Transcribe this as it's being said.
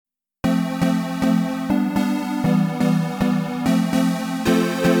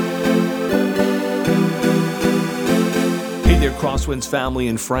Crosswinds family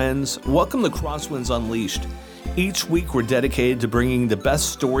and friends. Welcome to Crosswinds Unleashed. Each week we're dedicated to bringing the best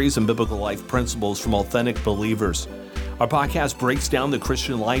stories and biblical life principles from authentic believers. Our podcast breaks down the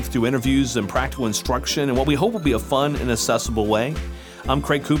Christian life through interviews and practical instruction in what we hope will be a fun and accessible way. I'm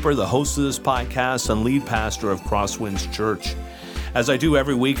Craig Cooper, the host of this podcast and lead pastor of Crosswinds Church. As I do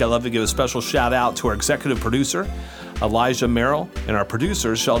every week, I love to give a special shout out to our executive producer, Elijah Merrill, and our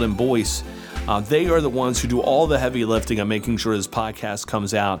producer, Sheldon Boyce. They are the ones who do all the heavy lifting on making sure this podcast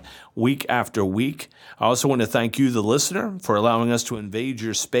comes out week after week. I also want to thank you, the listener, for allowing us to invade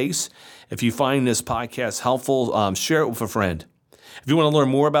your space. If you find this podcast helpful, share it with a friend. If you want to learn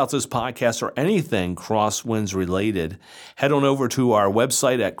more about this podcast or anything Crosswinds related, head on over to our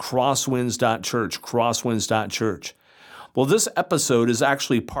website at crosswinds.church, crosswinds.church. Well, this episode is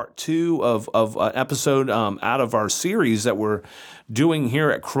actually part two of an episode out of our series that we're doing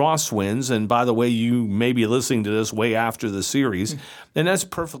here at Crosswinds. And by the way, you may be listening to this way after the series, and that's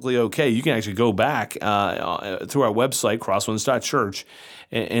perfectly okay. You can actually go back through our website, crosswinds.church,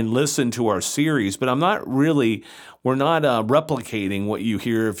 and listen to our series. But we're not replicating what you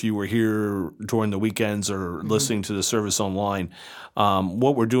hear if you were here during the weekends or listening to the service online.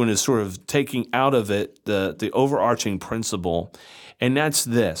 What we're doing is sort of taking out of it the overarching principle, and that's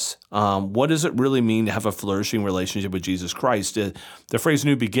this. What does it really mean to have a flourishing relationship with Jesus Christ? The phrase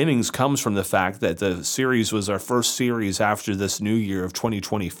new beginnings comes from the fact that the series was our first series after this new year of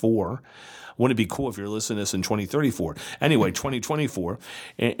 2024. Wouldn't it be cool if you're listening to this in 2034? Anyway, 2024.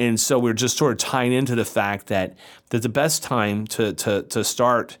 And so we're just sort of tying into the fact that the best time to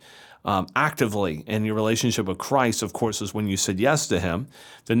start actively in your relationship with Christ, of course, is when you said yes to Him.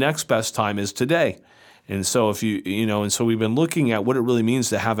 The next best time is today. And so so we've been looking at what it really means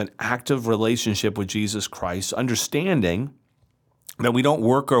to have an active relationship with Jesus Christ, understanding that we don't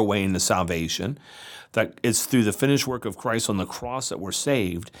work our way into salvation, that it's through the finished work of Christ on the cross that we're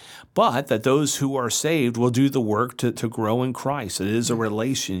saved, but that those who are saved will do the work to grow in Christ. It is a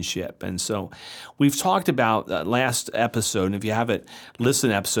relationship. And so we've talked about last episode, and if you haven't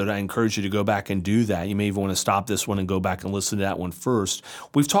listened to the episode, I encourage you to go back and do that. You may even want to stop this one and go back and listen to that one first.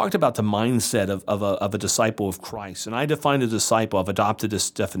 We've talked about the mindset of a disciple of Christ, and I define a disciple, I've adopted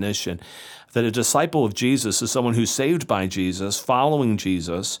this definition, that a disciple of Jesus is someone who's saved by Jesus, following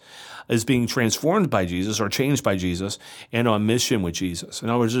Jesus, is being transformed by Jesus or changed by Jesus, and on mission with Jesus. In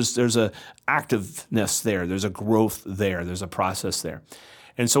other words, there's a activeness there, there's a growth there, there's a process there.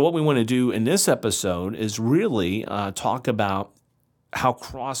 And so what we want to do in this episode is really talk about how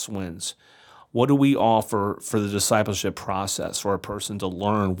Crosswinds, what do we offer for the discipleship process for a person to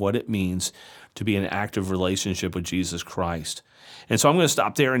learn what it means to be in an active relationship with Jesus Christ. And so I'm going to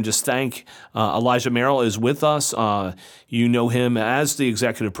stop there and just thank Elijah Merrill is with us. You know him as the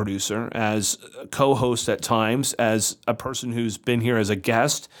executive producer, as a co-host at times, as a person who's been here as a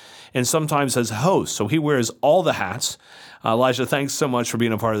guest, and sometimes as a host. So he wears all the hats. Elijah, thanks so much for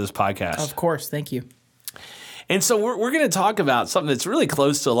being a part of this podcast. Of course. Thank you. And so we're going to talk about something that's really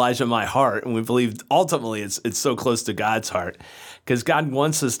close to Elijah and my heart, and we believe ultimately it's so close to God's heart, because God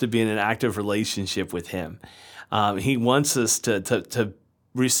wants us to be in an active relationship with Him. He wants us to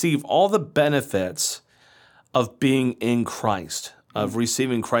receive all the benefits of being in Christ, of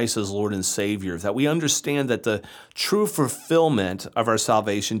receiving Christ as Lord and Savior, that we understand that the true fulfillment of our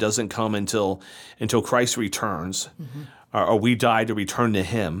salvation doesn't come until Christ returns, or we die to return to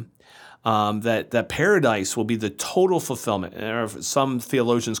Him. That paradise will be the total fulfillment. Some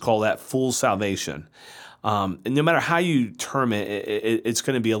theologians call that full salvation. And no matter how you term it, it's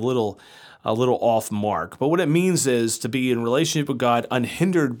going to be a little off mark. But what it means is to be in relationship with God,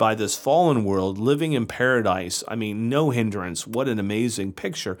 unhindered by this fallen world, living in paradise. I mean, no hindrance. What an amazing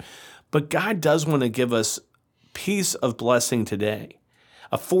picture. But God does want to give us piece of blessing today,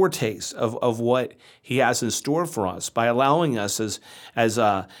 a foretaste of what He has in store for us by allowing us as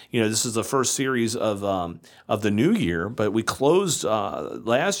this is the first series of the new year, but we closed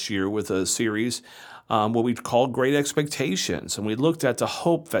last year with a series what we call Great Expectations, and we looked at the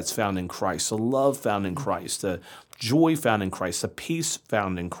hope that's found in Christ, the love found in Christ, the joy found in Christ, the peace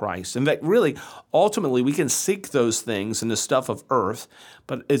found in Christ, and that really, ultimately, we can seek those things in the stuff of earth,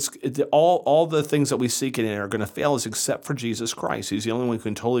 but all the things that we seek in it are going to fail us except for Jesus Christ. He's the only one who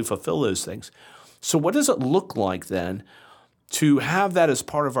can totally fulfill those things. So what does it look like then to have that as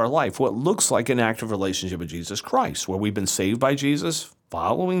part of our life? What looks like an active relationship with Jesus Christ, where we've been saved by Jesus,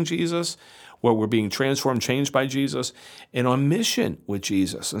 following Jesus, where we're being transformed, changed by Jesus, and on mission with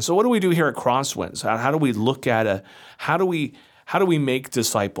Jesus. And so what do we do here at Crosswinds? How do we look at how do we make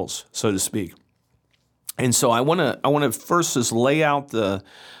disciples, so to speak? And so I want to first just lay out the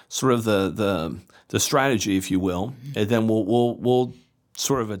the strategy, if you will, and then we'll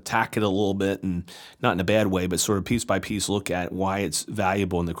sort of attack it a little bit, and not in a bad way, but sort of piece by piece look at why it's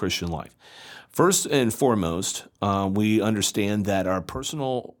valuable in the Christian life. First and foremost, we understand that our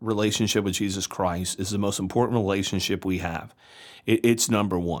personal relationship with Jesus Christ is the most important relationship we have. It's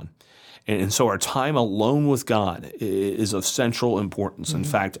number one. And so our time alone with God is of central importance. In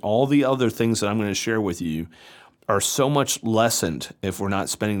fact, all the other things that I'm going to share with you are so much lessened if we're not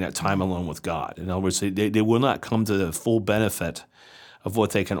spending that time alone with God. In other words, they will not come to the full benefit of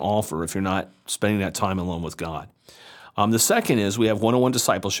what they can offer if you're not spending that time alone with God. The second is we have one-on-one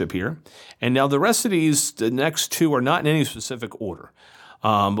discipleship here. And now the rest of these, the next two, are not in any specific order.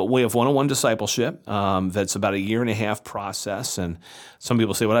 But we have one-on-one discipleship that's about a 1.5-year process. And some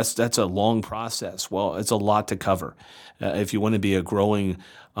people say, well, that's a long process. Well, it's a lot to cover. If you want to be a growing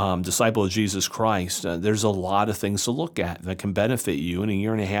disciple of Jesus Christ, there's a lot of things to look at that can benefit you. And a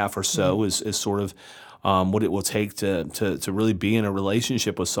 1.5 years or so is sort of what it will take to really be in a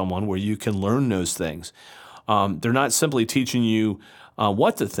relationship with someone where you can learn those things. They're not simply teaching you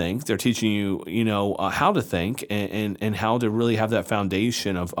what to think. They're teaching you, how to think and how to really have that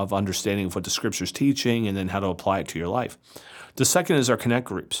foundation of understanding of what the Scripture's teaching and then how to apply it to your life. The second is our connect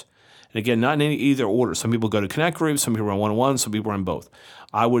groups. And again, not in any either order. Some people go to connect groups, some people are in one-on-one, some people are in both.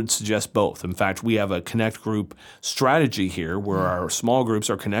 I would suggest both. In fact, we have a connect group strategy here where our small groups,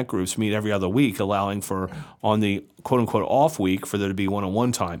 our connect groups, meet every other week, allowing for, on the quote-unquote off week, for there to be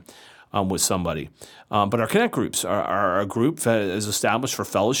one-on-one time with somebody. But our connect groups are a group that is established for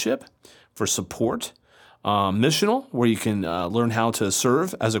fellowship, for support, missional, where you can learn how to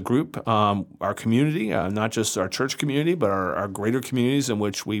serve as a group, our community, not just our church community, but our greater communities in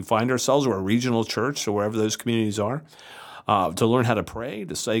which we find ourselves, or a regional church, or wherever those communities are, to learn how to pray,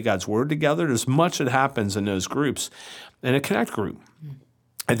 to study God's Word together. There's much that happens in those groups. And a connect group.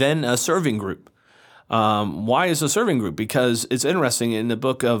 And then a serving group. Why is a serving group? Because it's interesting. In the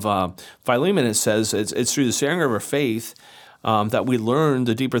book of Philemon, it says it's through the sharing of our faith that we learn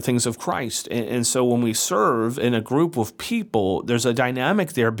the deeper things of Christ. And so when we serve in a group of people, there's a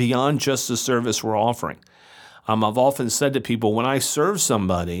dynamic there beyond just the service we're offering. I've often said to people, when I serve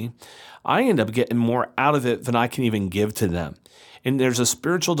somebody, I end up getting more out of it than I can even give to them. And there's a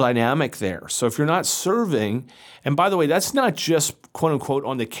spiritual dynamic there. So if you're not serving, and by the way, that's not just quote unquote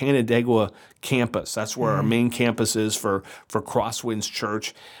on the Canandaigua campus. That's where our main campus is for Crosswinds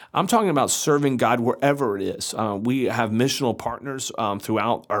Church. I'm talking about serving God wherever it is. We have missional partners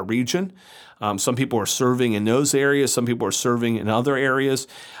throughout our region. Some people are serving in those areas. Some people are serving in other areas.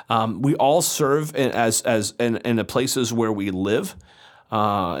 We all serve as in the places where we live.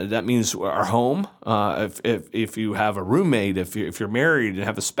 That means our home. If you have a roommate, if you're married and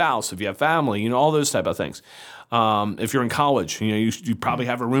have a spouse, if you have family, all those type of things. If you're in college, you probably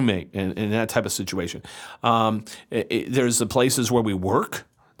have a roommate in that type of situation. There's the places where we work,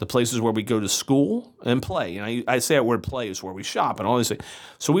 the places where we go to school and play. I say that word play is where we shop and all these things.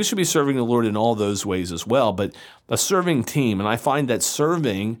 So we should be serving the Lord in all those ways as well. But a serving team, and I find that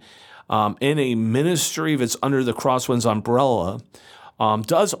serving in a ministry that's under the Crosswinds umbrella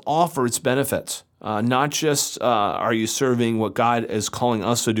does offer its benefits. Not just are you serving what God is calling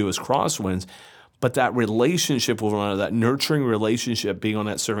us to do as Crosswinds, but that relationship with one another, that nurturing relationship, being on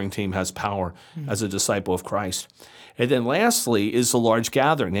that serving team, has power as a disciple of Christ. And then lastly is the large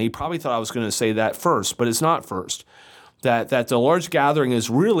gathering. Now, you probably thought I was going to say that first, but it's not first. That the large gathering is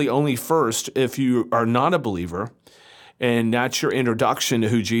really only first if you are not a believer, and that's your introduction to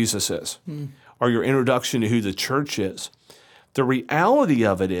who Jesus is, or your introduction to who the church is. The reality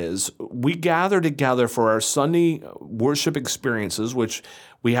of it is we gather together for our Sunday worship experiences, which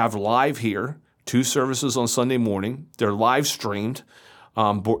we have live here, 2 services on Sunday morning. They're live streamed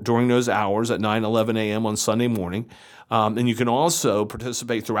during those hours at 9, 11 a.m. on Sunday morning. And you can also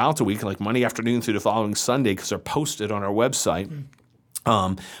participate throughout the week, like Monday afternoon through the following Sunday, because they're posted on our website.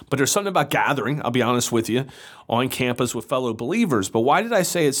 But there's something about gathering, I'll be honest with you, on campus with fellow believers. But why did I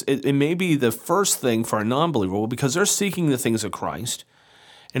say it may be the first thing for a non-believer? Well, because they're seeking the things of Christ,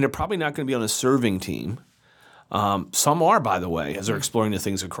 and they're probably not going to be on a serving team. Some are, by the way, as they're exploring the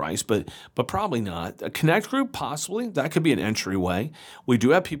things of Christ, but probably not. A connect group, possibly. That could be an entryway. We do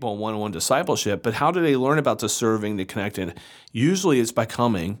have people in one-on-one discipleship, but how do they learn about the serving, the connecting? Usually it's by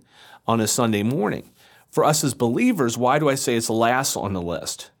coming on a Sunday morning. For us as believers, why do I say it's last on the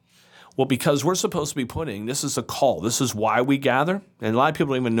list? Well, because we're supposed to be this is a call. This is why we gather. And a lot of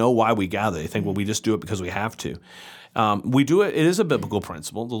people don't even know why we gather. They think, well, we just do it because we have to. We do it. It is a biblical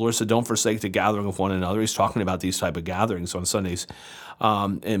principle. The Lord said, don't forsake the gathering of one another. He's talking about these type of gatherings on Sundays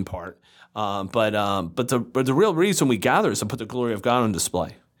in part. But the real reason we gather is to put the glory of God on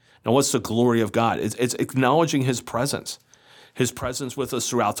display. Now, what's the glory of God? It's acknowledging His presence with us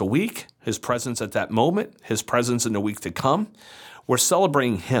throughout the week, His presence at that moment, His presence in the week to come. We're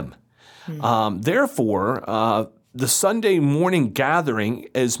celebrating Him. Therefore, the Sunday morning gathering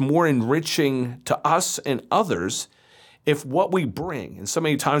is more enriching to us and others if what we bring, and so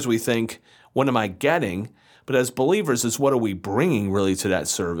many times we think, what am I getting? But as believers, it's what are we bringing really to that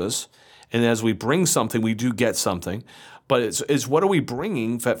service? And as we bring something, we do get something. But it's what are we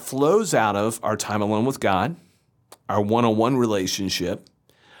bringing that flows out of our time alone with God, our one-on-one relationship,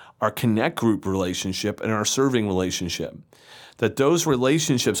 our connect group relationship, and our serving relationship. That those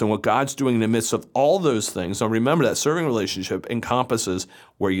relationships and what God's doing in the midst of all those things, now remember that serving relationship encompasses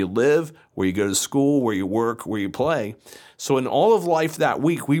where you live, where you go to school, where you work, where you play. So in all of life that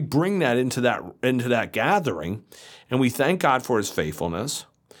week, we bring that into that gathering, and we thank God for His faithfulness.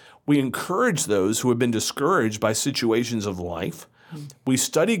 We encourage those who have been discouraged by situations of life. We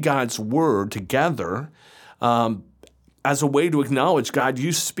study God's Word together as a way to acknowledge, God,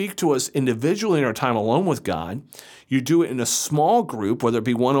 you speak to us individually in our time alone with God. You do it in a small group, whether it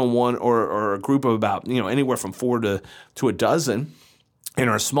be one-on-one or a group of about anywhere from 4 to a dozen in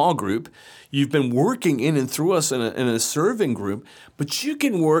our small group. You've been working in and through us in a serving group, but you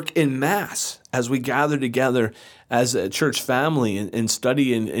can work in mass as we gather together as a church family and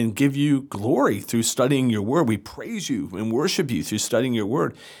study and give you glory through studying your word. We praise you and worship you through studying your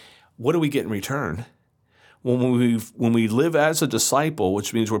word. What do we get in return? When we live as a disciple,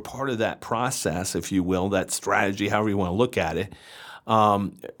 which means we're part of that process, if you will, that strategy, however you want to look at it,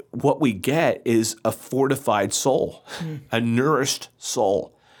 what we get is a fortified soul, a nourished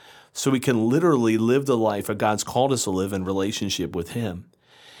soul. So we can literally live the life that God's called us to live in relationship with Him.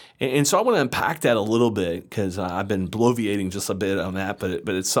 And so I want to unpack that a little bit because I've been bloviating just a bit on that, but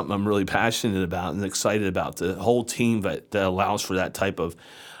it's something I'm really passionate about and excited about, the whole team that allows for that type of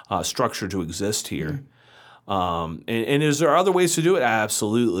structure to exist here. And is there other ways to do it?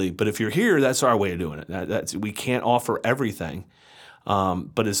 Absolutely. But if you're here, that's our way of doing it. We can't offer everything,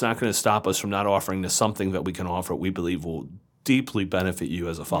 but it's not going to stop us from not offering the something that we can offer we believe will deeply benefit you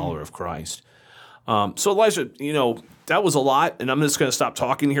as a follower of Christ. So Elijah, that was a lot, and I'm just going to stop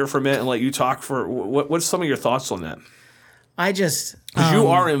talking here for a minute and let you talk for what's some of your thoughts on that? Because you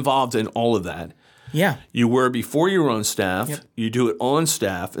are involved in all of that. Yeah. You were before you were on staff. Yep. You do it on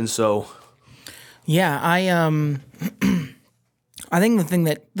staff, and so... Yeah, I think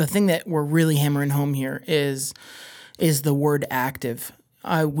the thing that we're really hammering home here is the word active.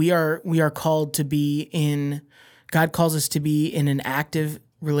 We are called to be in. God calls us to be in an active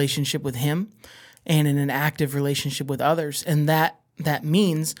relationship with Him, and in an active relationship with others, and that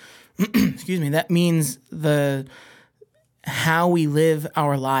means, that means how we live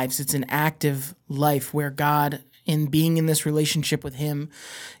our lives. It's an active life where God, in being in this relationship with Him,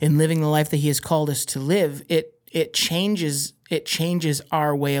 in living the life that He has called us to live, it changes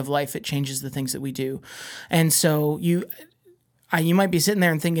our way of life. It changes the things that we do. And so you might be sitting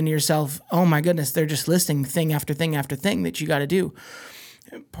there and thinking to yourself, oh my goodness, they're just listing thing after thing after thing that you got to do.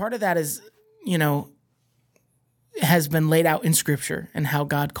 Part of that is, has been laid out in Scripture and how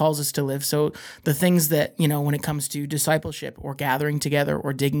God calls us to live. So the things that, when it comes to discipleship or gathering together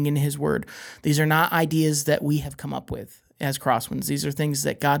or digging into His Word, these are not ideas that we have come up with as Crosswinds. These are things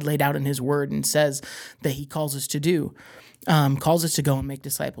that God laid out in His Word and says that He calls us to do. Calls us to go and make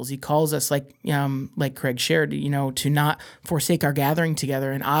disciples. He calls us, like Craig shared, to not forsake our gathering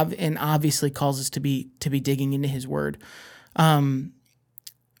together, and obviously calls us to be digging into His Word.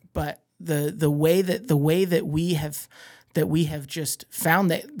 But the way that we have just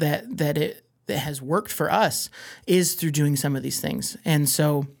found that it has worked for us is through doing some of these things. And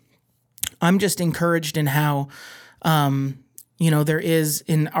so I'm just encouraged in how there is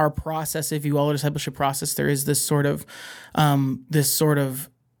in our process, if you will, a discipleship process, there is this sort of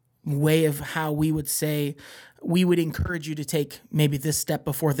way of how we would say, we would encourage you to take maybe this step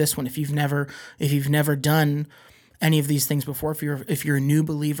before this one. If you've never done any of these things before, if you're a new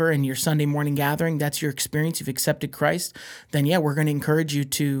believer in your Sunday morning gathering, that's your experience, you've accepted Christ, then yeah, we're going to encourage you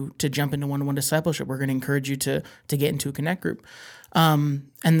to jump into one-on-one discipleship. We're going to encourage you to get into a connect group.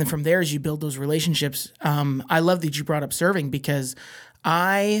 And then from there, as you build those relationships, I love that you brought up serving, because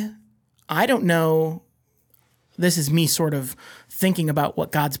I don't know, this is me sort of thinking about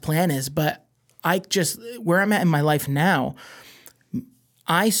what God's plan is, but where I'm at in my life now,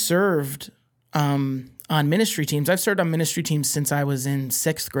 I served on ministry teams. I've served on ministry teams since I was in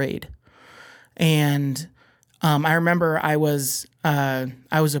 6th grade. And I remember I was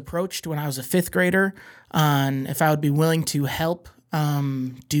approached when I was a 5th grader on if I would be willing to help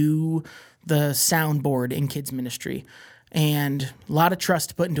do the soundboard in kids ministry. and a lot of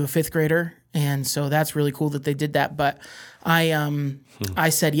trust put into a fifth grader. And so that's really cool that they did that. But I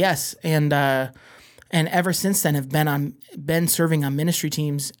said yes. And ever since then have been serving on ministry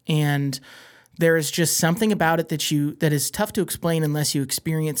teams. And there is just something about it that is tough to explain unless you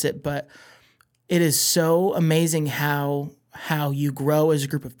experience it. But it is so amazing how you grow as a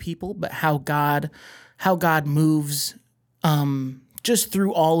group of people, but how God moves just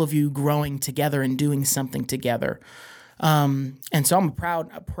through all of you growing together and doing something together. And so I'm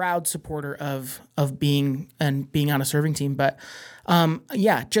a proud supporter of being on a serving team. But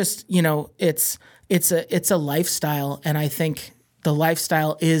just it's a lifestyle, and I think the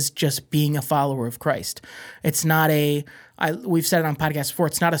lifestyle is just being a follower of Christ. It's not we've said it on podcasts before,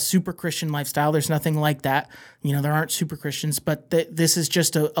 it's not a super Christian lifestyle. There's nothing like that. There aren't super Christians, but this is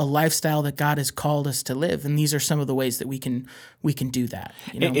just a lifestyle that God has called us to live. And these are some of the ways that we can do that.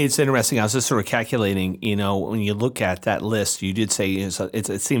 It's interesting. I was just sort of calculating, when you look at that list, you did say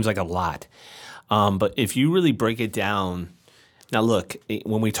it seems like a lot. But if you really break it down, now look,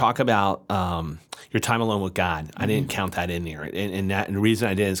 when we talk about your time alone with God, I didn't count that in there. And the reason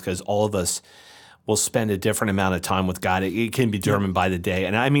I did is because all of us will spend a different amount of time with God. It can be determined by the day.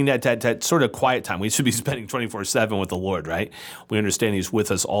 And I mean that sort of quiet time. We should be spending 24/7 with the Lord, right? We understand He's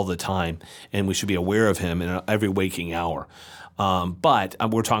with us all the time, and we should be aware of Him in every waking hour. But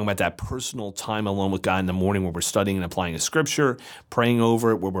we're talking about that personal time alone with God in the morning where we're studying and applying the Scripture, praying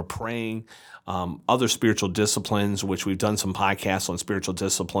over it, where we're praying, other spiritual disciplines, which we've done some podcasts on spiritual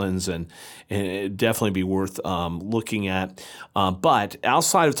disciplines, and it'd definitely be worth looking at. But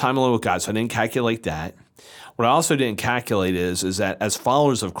outside of time alone with God, so I didn't calculate that. What I also didn't calculate is that as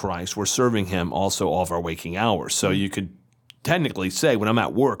followers of Christ, we're serving Him also all of our waking hours. So you could technically say, when I'm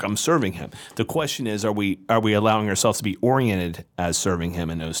at work, I'm serving Him. The question is, are we allowing ourselves to be oriented as serving Him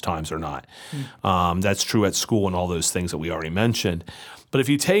in those times or not? That's true at school and all those things that we already mentioned. But if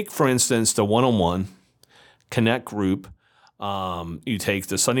you take, for instance, the one-on-one connect group, you take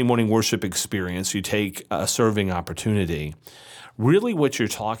the Sunday morning worship experience, you take a serving opportunity, really what you're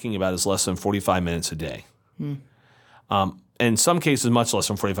talking about is less than 45 minutes a day. In some cases, much less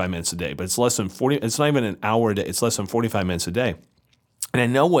than 45 minutes a day, but it's less than 40. It's not even an hour a day. It's less than 45 minutes a day. And I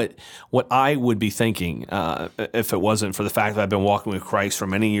know what I would be thinking if it wasn't for the fact that I've been walking with Christ for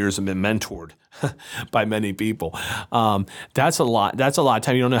many years and been mentored by many people. That's a lot. That's a lot of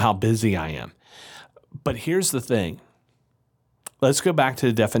time. You don't know how busy I am. But here's the thing. Let's go back to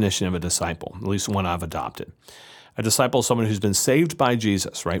the definition of a disciple, at least one I've adopted. A disciple is someone who's been saved by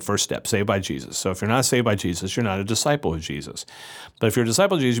Jesus, right? First step, saved by Jesus. So if you're not saved by Jesus, you're not a disciple of Jesus. But if you're a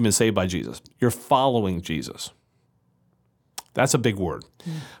disciple of Jesus, you've been saved by Jesus. You're following Jesus. That's a big word,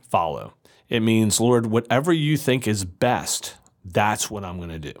 follow. It means, Lord, whatever you think is best, that's what I'm going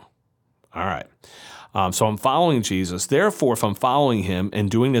to do. All right. So I'm following Jesus. Therefore, if I'm following Him and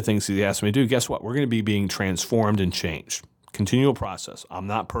doing the things He asked me to do, guess what? We're going to be being transformed and changed. Continual process. I'm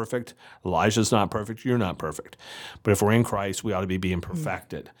not perfect. Elijah's not perfect. You're not perfect. But if we're in Christ, we ought to be being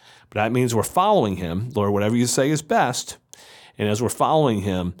perfected. But that means we're following Him. Lord, whatever you say is best. And as we're following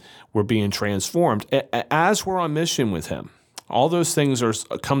Him, we're being transformed. As we're on mission with Him, all those things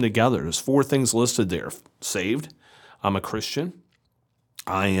come together. There's 4 things listed there. Saved. I'm a Christian.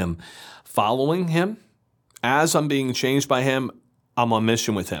 I am following Him. As I'm being changed by Him, I'm on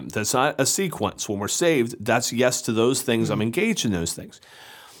mission with Him. That's not a sequence. When we're saved, that's yes to those things. I'm engaged in those things.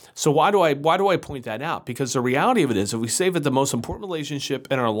 So why do I point that out? Because the reality of it is, if we say that the most important relationship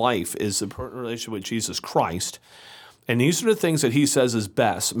in our life is the important relationship with Jesus Christ, and these are the things that He says is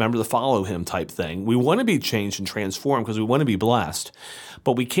best, remember the follow Him type thing. We want to be changed and transformed because we want to be blessed,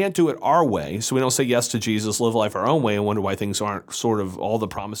 but we can't do it our way. So we don't say yes to Jesus, live life our own way, and wonder why things aren't all the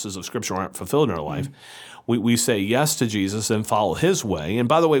promises of Scripture aren't fulfilled in our life. We say yes to Jesus and follow His way. And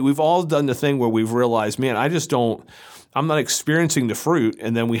by the way, we've all done the thing where we've realized, man, I'm not experiencing the fruit,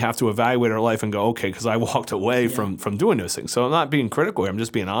 and then we have to evaluate our life and go, okay, because I walked away from doing those things. So I'm not being critical here, I'm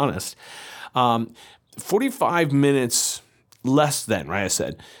just being honest. 45 minutes less than, right, I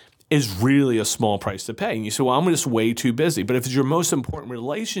said, is really a small price to pay. And you say, well, I'm just way too busy. But if it's your most important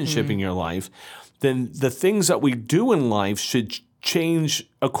relationship in your life, then the things that we do in life should change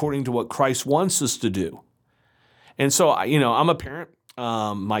according to what Christ wants us to do. And so, I'm a parent.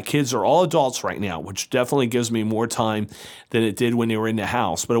 My kids are all adults right now, which definitely gives me more time than it did when they were in the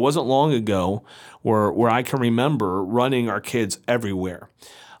house. But it wasn't long ago where I can remember running our kids everywhere.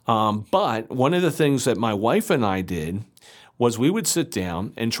 But one of the things that my wife and I did was we would sit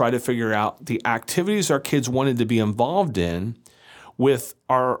down and try to figure out the activities our kids wanted to be involved in with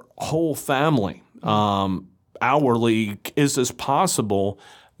our whole family. Hourly, is this possible,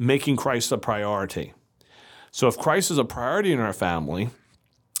 making Christ a priority? So if Christ is a priority in our family,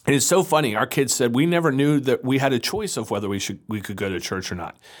 and it's so funny, our kids said we never knew that we had a choice of whether we could go to church or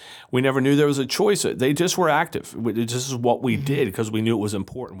not. We never knew there was a choice. They just were active. This is what we did because we knew it was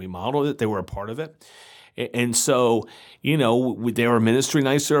important. We modeled it. They were a part of it. And so, they were ministry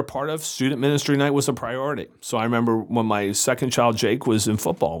nights they were a part of. Student ministry night was a priority. So I remember when my second child, Jake, was in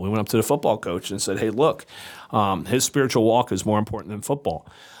football, we went up to the football coach and said, hey, look, his spiritual walk is more important than football.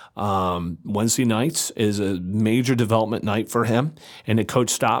 Wednesday nights is a major development night for him. And the coach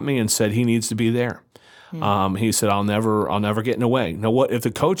stopped me and said he needs to be there. He said, I'll never get in the way. Now, what if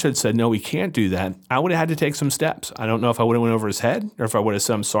the coach had said, no, he can't do that, I would have had to take some steps. I don't know if I would have went over his head or if I would have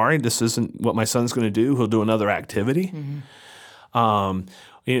said, I'm sorry, this isn't what my son's going to do. He'll do another activity. And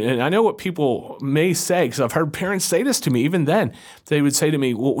I know what people may say, because I've heard parents say this to me. Even then, they would say to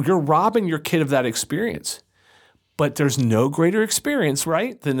me, well, you're robbing your kid of that experience. But there's no greater experience,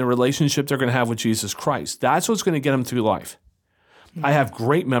 right, than the relationship they're going to have with Jesus Christ. That's what's going to get them through life. I have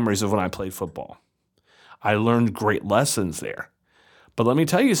great memories of when I played football. I learned great lessons there. But let me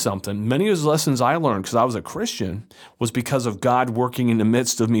tell you something. Many of those lessons I learned because I was a Christian was because of God working in the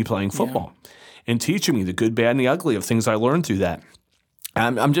midst of me playing football and teaching me the good, bad, and the ugly of things I learned through that.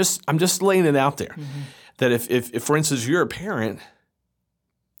 I'm just laying it out there that if, for instance, you're a parent,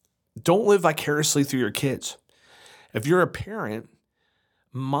 don't live vicariously through your kids. If you're a parent,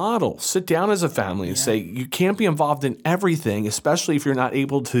 model, sit down as a family and say, you can't be involved in everything, especially if you're not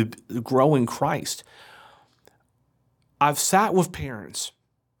able to grow in Christ. I've sat with parents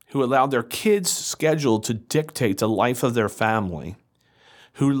who allowed their kids' schedule to dictate the life of their family,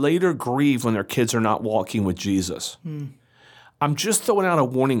 who later grieve when their kids are not walking with Jesus. I'm just throwing out a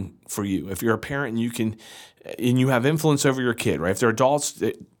warning for you. If you're a parent and you have influence over your kid, right? If they're adults,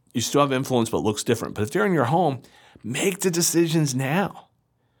 you still have influence, but it looks different. But if they're in your home, make the decisions now.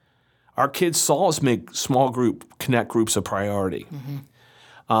 Our kids saw us make small group, connect groups a priority.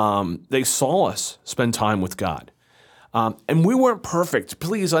 They saw us spend time with God. And we weren't perfect.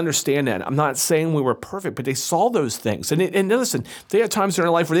 Please understand that. I'm not saying we were perfect, but they saw those things. And listen, they had times in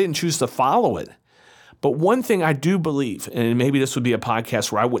their life where they didn't choose to follow it. But one thing I do believe, and maybe this would be a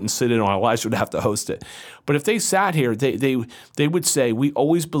podcast where I wouldn't sit in on, Elijah would have to host it. But if they sat here, they would say, we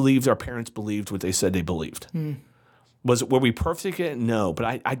always believed our parents believed what they said they believed. Were we perfect at it? No.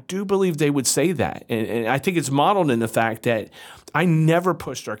 But I do believe they would say that. And I think it's modeled in the fact that I never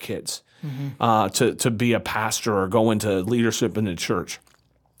pushed our kids to be a pastor or go into leadership in the church.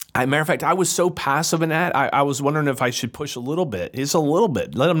 As a matter of fact, I was so passive in that, I was wondering if I should push a little bit. Just a little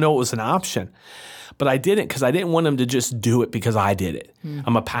bit. Let them know it was an option. But I didn't, because I didn't want them to just do it because I did it.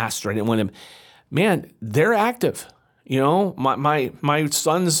 I'm a pastor. I didn't want them. Man, they're active. My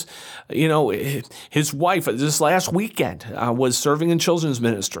son's, his wife this last weekend was serving in children's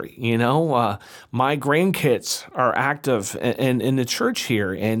ministry. My grandkids are active in the church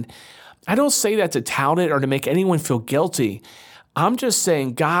here. And I don't say that to tout it or to make anyone feel guilty. I'm just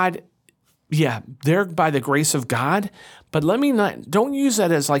saying, God, they're by the grace of God, but don't use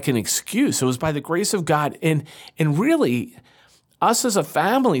that as like an excuse. It was by the grace of God. And really, us as a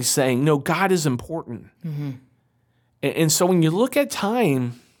family saying, no, God is important. And so when you look at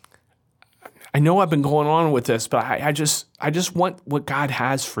time, I know I've been going on with this, but I just want what God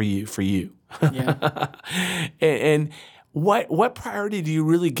has for you. And what priority do you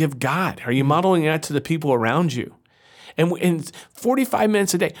really give God? Are you modeling that to the people around you? And 45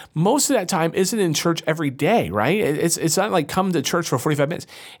 minutes a day, most of that time isn't in church every day, right? It's not like come to church for 45 minutes.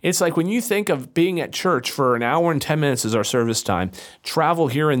 It's like when you think of being at church for an hour and 10 minutes is our service time, travel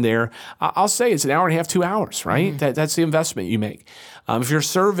here and there, I'll say it's an hour and a half, 2 hours, right? That's the investment you make. If you're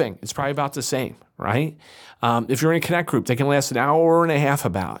serving, it's probably about the same, right? If you're in a connect group, they can last an hour and a half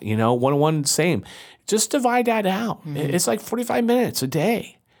about, one-on-one, same. Just divide that out. It's like 45 minutes a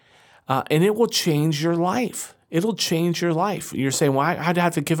day, and it will change your life. It'll change your life. You're saying, well, I'd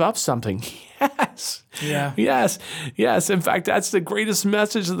have to give up something. Yes. Yeah. Yes. In fact, that's the greatest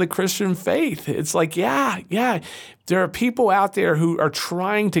message of the Christian faith. It's like, yeah. There are people out there who are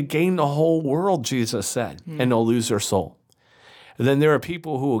trying to gain the whole world, Jesus said, and they'll lose their soul. And then there are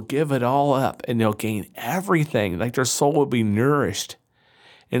people who will give it all up and they'll gain everything, like their soul will be nourished.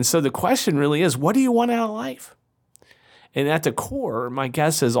 And so the question really is, what do you want out of life? And at the core, my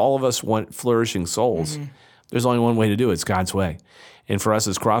guess is all of us want flourishing souls. There's only one way to do it. It's God's way. And for us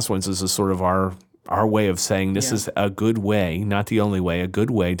as Crosswinds, this is sort of our way of saying this is a good way, not the only way, a good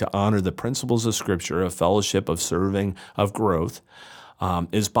way to honor the principles of Scripture, of fellowship, of serving, of growth,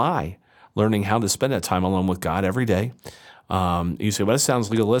 is by learning how to spend that time alone with God every day. You say, well, that sounds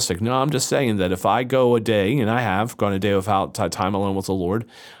legalistic. No, I'm just saying that if I go a day, and I have gone a day without time alone with the Lord,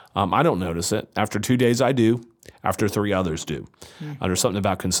 I don't notice it. After 2 days, I do. After 3, others do. There's something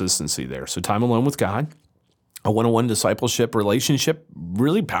about consistency there. So time alone with God, a one-on-one discipleship relationship,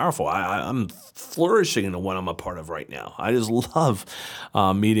 really powerful. I'm flourishing in the one I'm a part of right now. I just love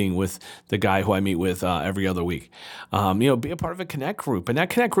meeting with the guy who I meet with every other week. Be a part of a connect group, and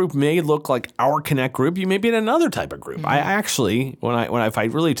that connect group may look like our connect group. You may be in another type of group. I actually, if I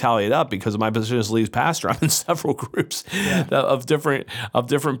really tally it up, because of my position as lead pastor, I'm in several groups of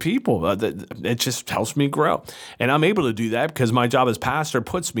different people. It just helps me grow, and I'm able to do that because my job as pastor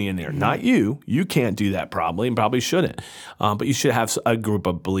puts me in there. Not you. You can't do that probably. Probably shouldn't, but you should have a group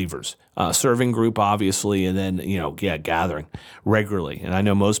of believers, serving group, obviously, and then gathering regularly. And I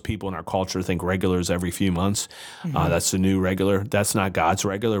know most people in our culture think regular is every few months. That's the new regular. That's not God's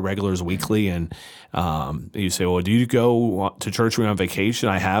regular. Regular is weekly. And you say, well, do you go to church when you're on vacation?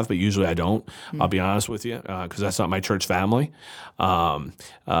 I have, but usually I don't. I'll be honest with you, because that's not my church family. Some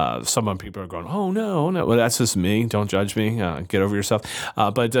people are going, oh no, well that's just me. Don't judge me. Get over yourself.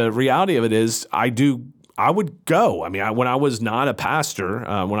 But the reality of it is, I would go. I mean, when I was not a pastor,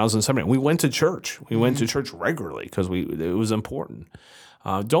 when I was in seminary, we went to church. We went to church regularly because it was important.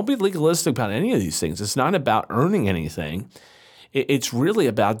 Don't be legalistic about any of these things. It's not about earning anything. It's really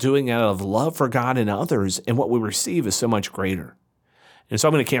about doing it out of love for God and others, and what we receive is so much greater. And so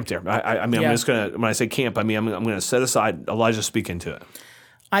I'm going to camp there. I'm just going to, when I say camp, I'm going to set aside Elijah speak into it.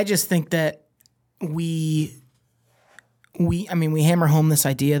 I just think that we hammer home this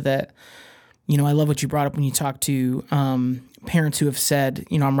idea that, I love what you brought up when you talk to parents who have said,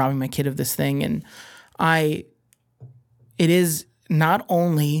 I'm robbing my kid of this thing. And it is not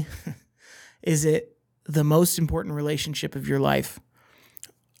only is it the most important relationship of your life,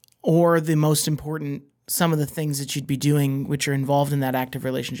 or the most important, some of the things that you'd be doing which are involved in that active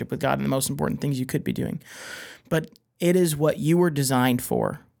relationship with God, and the most important things you could be doing, but it is what you were designed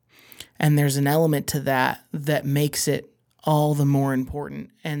for. And there's an element to that makes it all the more important.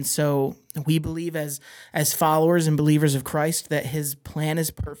 And so we believe as followers and believers of Christ that his plan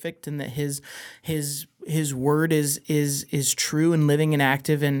is perfect, and that his word is true and living and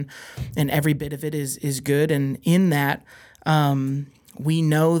active, and every bit of it is good. And in that, we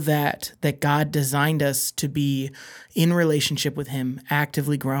know that God designed us to be in relationship with him,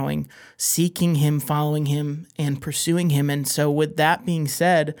 actively growing, seeking him, following him, and pursuing him. And so with that being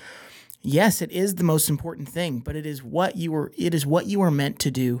said, yes, it is the most important thing, but it is what you were meant to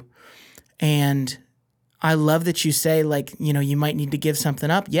do. And I love that you say, you might need to give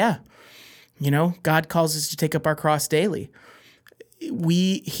something up. Yeah. God calls us to take up our cross daily.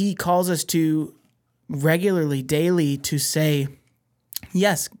 He calls us to regularly, daily, to say,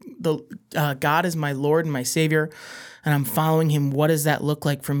 yes, God is my Lord and my Savior, and I'm following him. What does that look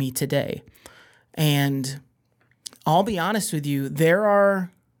like for me today? And I'll be honest with you, there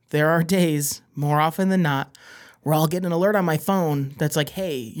are days, more often than not, where I'll get an alert on my phone that's like,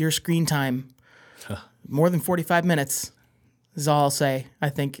 hey, your screen time, more than 45 minutes is all I'll say, I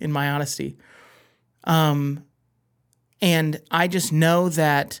think, in my honesty. And I just know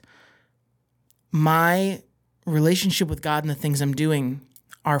that my relationship with God and the things I'm doing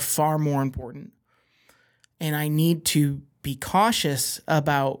are far more important. And I need to be cautious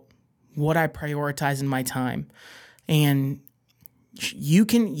about what I prioritize in my time. And you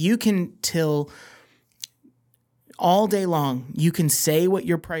can till all day long, you can say what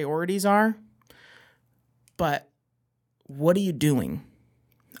your priorities are, but what are you doing?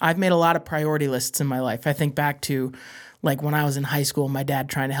 I've made a lot of priority lists in my life. I think back to when I was in high school, my dad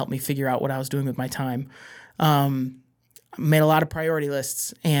trying to help me figure out what I was doing with my time. Made a lot of priority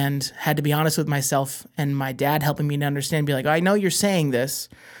lists and had to be honest with myself, and my dad helping me to understand, be like, I know you're saying this,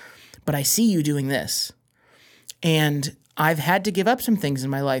 but I see you doing this. And I've had to give up some things in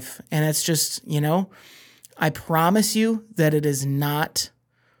my life, and it's just, I promise you that it is not,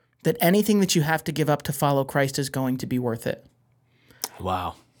 that anything that you have to give up to follow Christ is going to be worth it.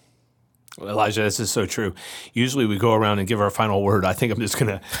 Wow. Elijah, this is so true. Usually we go around and give our final word. I think I'm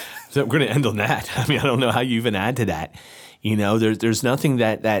going to end on that. I mean, I don't know how you even add to that. There's nothing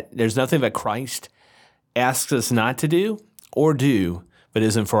that Christ asks us not to do or do, but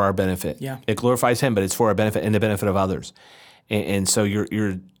isn't for our benefit. Yeah. It glorifies him, but it's for our benefit and the benefit of others. And so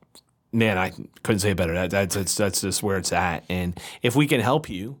you're man, I couldn't say it better. That's just where it's at. And if we can help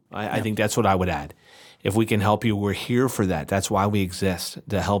you, I think that's what I would add. If we can help you, we're here for that. That's why we exist,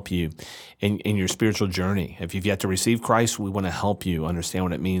 to help you in your spiritual journey. If you've yet to receive Christ, we want to help you understand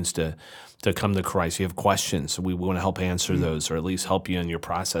what it means to come to Christ. If you have questions, we want to help answer those, or at least help you in your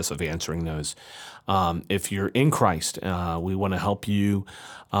process of answering those. If you're in Christ, we want to help you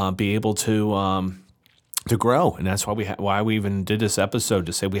be able to to grow. And that's why we even did this episode,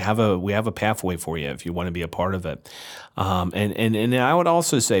 to say we have a pathway for you if you want to be a part of it. And I would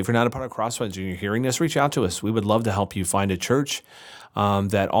also say, if you're not a part of Crosswinds and you're hearing this, reach out to us. We would love to help you find a church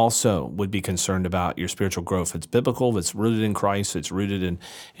that also would be concerned about your spiritual growth. It's biblical, it's rooted in Christ, it's rooted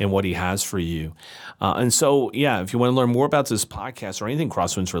in what he has for you. And so, if you want to learn more about this podcast or anything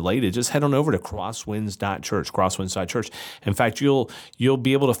Crosswinds related, just head on over to crosswinds.church, crosswinds.church. In fact, you'll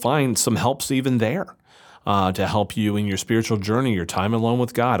be able to find some helps even there. To help you in your spiritual journey, your time alone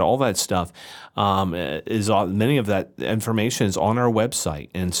with God, all that stuff many of that information is on our website.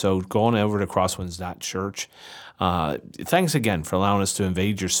 And so go on over to crosswinds.church. Thanks again for allowing us to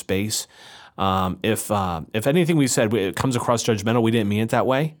invade your space. If anything we said it comes across judgmental, we didn't mean it that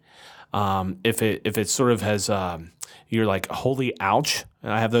way. If it sort of has you're like, holy ouch,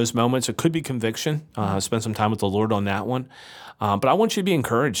 and I have those moments. It could be conviction. Spend some time with the Lord on that one. But I want you to be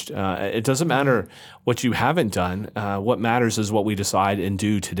encouraged. It doesn't matter what you haven't done. What matters is what we decide and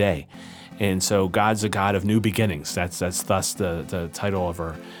do today. And so God's a God of new beginnings. That's thus the title of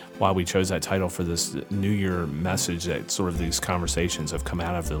why we chose that title for this New Year message, that sort of these conversations have come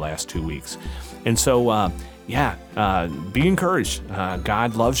out of the last 2 weeks. And so, be encouraged.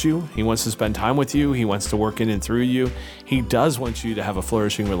 God loves you. He wants to spend time with you. He wants to work in and through you. He does want you to have a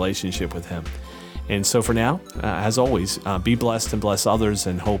flourishing relationship with him. And so for now, as always, be blessed and bless others,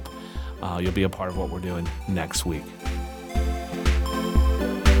 and hope you'll be a part of what we're doing next week.